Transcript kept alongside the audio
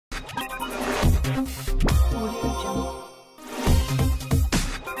Hello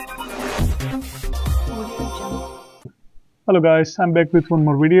guys, I'm back with one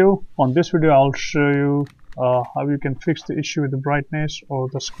more video. On this video I'll show you how you can fix the issue with the brightness or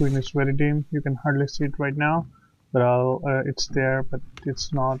the screen is very dim. You can hardly see it right now, but it's there, but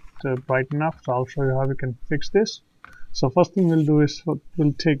it's not bright enough, so I'll show you how you can fix this. So first thing we'll do is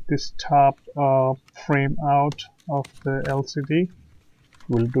we'll take this top frame out of the LCD.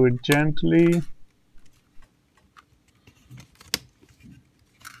 We'll do it gently.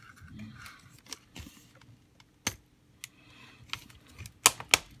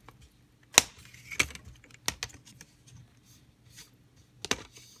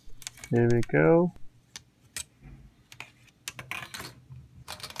 There we go.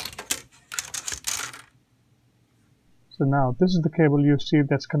 So now this is the cable you see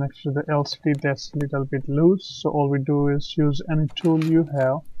that's connected to the LCD that's a little bit loose. So all we do is use any tool you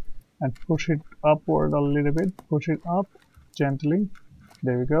have and push it upward a little bit. Push it up gently.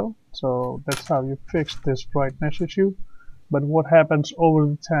 There we go. So that's how you fix this brightness issue. But what happens over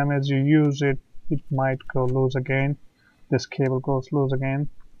the time as you use it, it might go loose again. This cable goes loose again.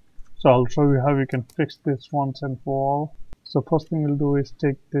 So I'll show you how you can fix this once and for all. So first thing we'll do is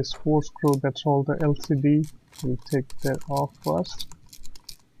take this 4 screw that's all the LCD. We'll take that off first.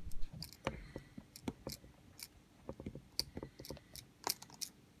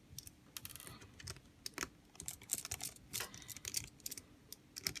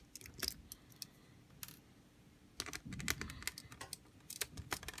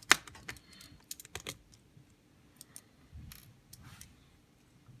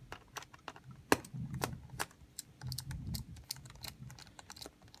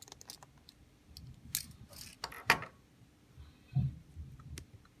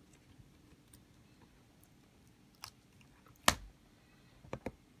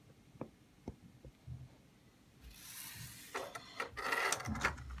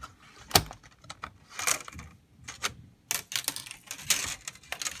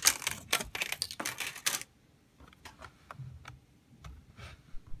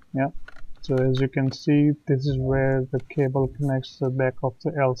 Yeah, so as you can see, this is where the cable connects to the back of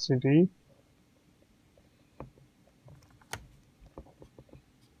the LCD.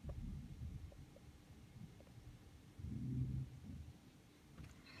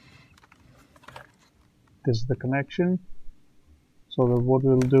 This is the connection. So what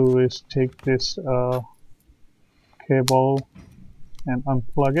we'll do is take this cable and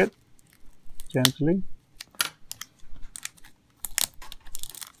unplug it gently.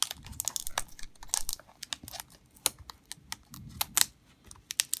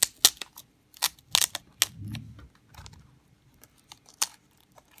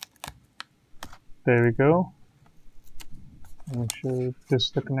 There we go. Let me show you. This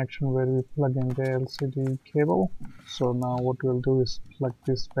is the connection where we plug in the LCD cable. So now what we'll do is plug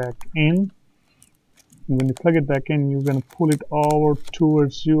this back in. And when you plug it back in, you're going to pull it over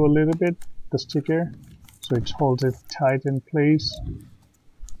towards you a little bit, the sticker, so it holds it tight in place.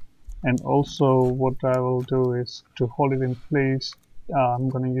 And also what I will do is to hold it in place, I'm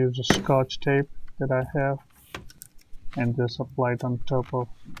going to use a scotch tape that I have and just apply it on top of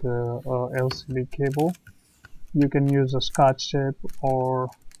the LCD cable. You can use a scotch tape or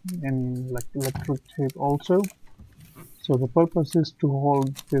any like electric tape also. So the purpose is to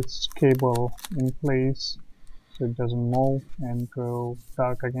hold this cable in place so it doesn't move and go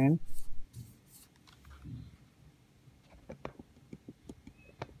dark again.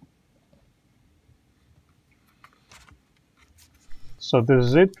 So this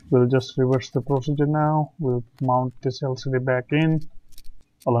is it. We'll just reverse the procedure now. We'll mount this LCD back in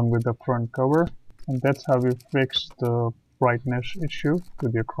along with the front cover, and that's how we fix the brightness issue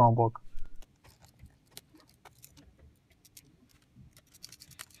with your Chromebook.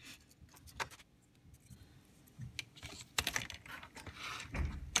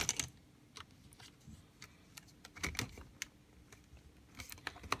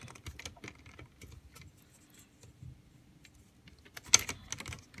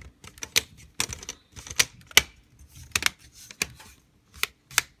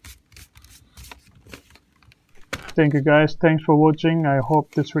 Thank you guys, thanks for watching. I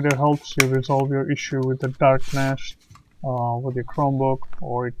hope this video helps you resolve your issue with the darkness with your Chromebook,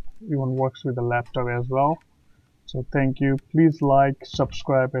 or it even works with the laptop as well. So thank you. Please like,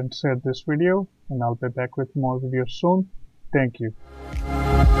 subscribe and share this video, and I'll be back with more videos soon. Thank you.